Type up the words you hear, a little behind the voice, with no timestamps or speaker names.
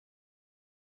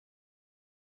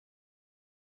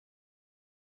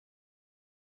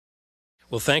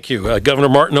Well, thank you. Governor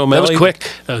Martin O'Malley. That was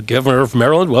quick. Governor of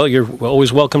Maryland. Well, you're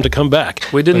always welcome to come back.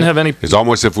 We didn't have any... It's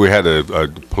almost if we had a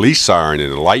police siren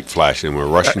and a light flashing and we're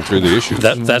rushing through the issues.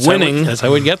 That's winning. That's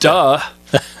how we get Duh.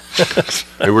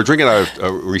 And we're drinking out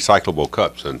of recyclable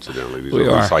cups, incidentally. These We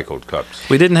are are. recycled cups.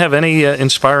 We didn't have any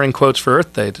inspiring quotes for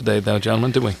Earth Day today, though,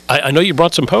 gentlemen, did we? I know you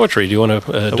brought some poetry. Do you want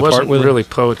to It depart wasn't with really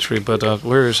poetry, but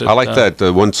where is it? I like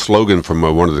that one slogan from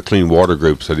one of the clean water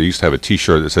groups that they used to have a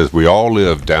T-shirt that says, "We all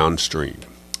live downstream."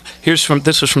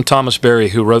 This is from Thomas Berry,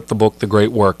 who wrote the book The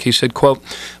Great Work. He said, quote,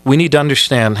 "We need to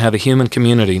understand how the human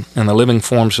community and the living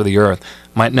forms of the earth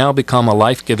might now become a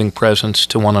life-giving presence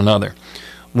to one another.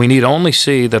 We need only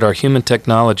see that our human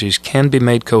technologies can be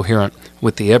made coherent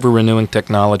with the ever-renewing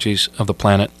technologies of the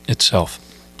planet itself."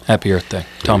 Happy Earth Day.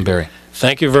 Tom Berry.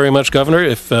 Thank you very much, Governor.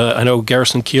 If I know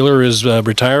Garrison Keillor is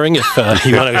retiring, if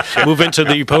you want to move into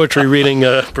the poetry reading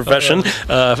profession,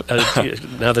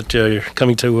 now that you're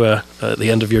coming to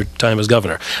the end of your time as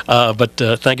governor. But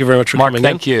thank you very much for Mark, coming in.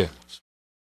 thank you.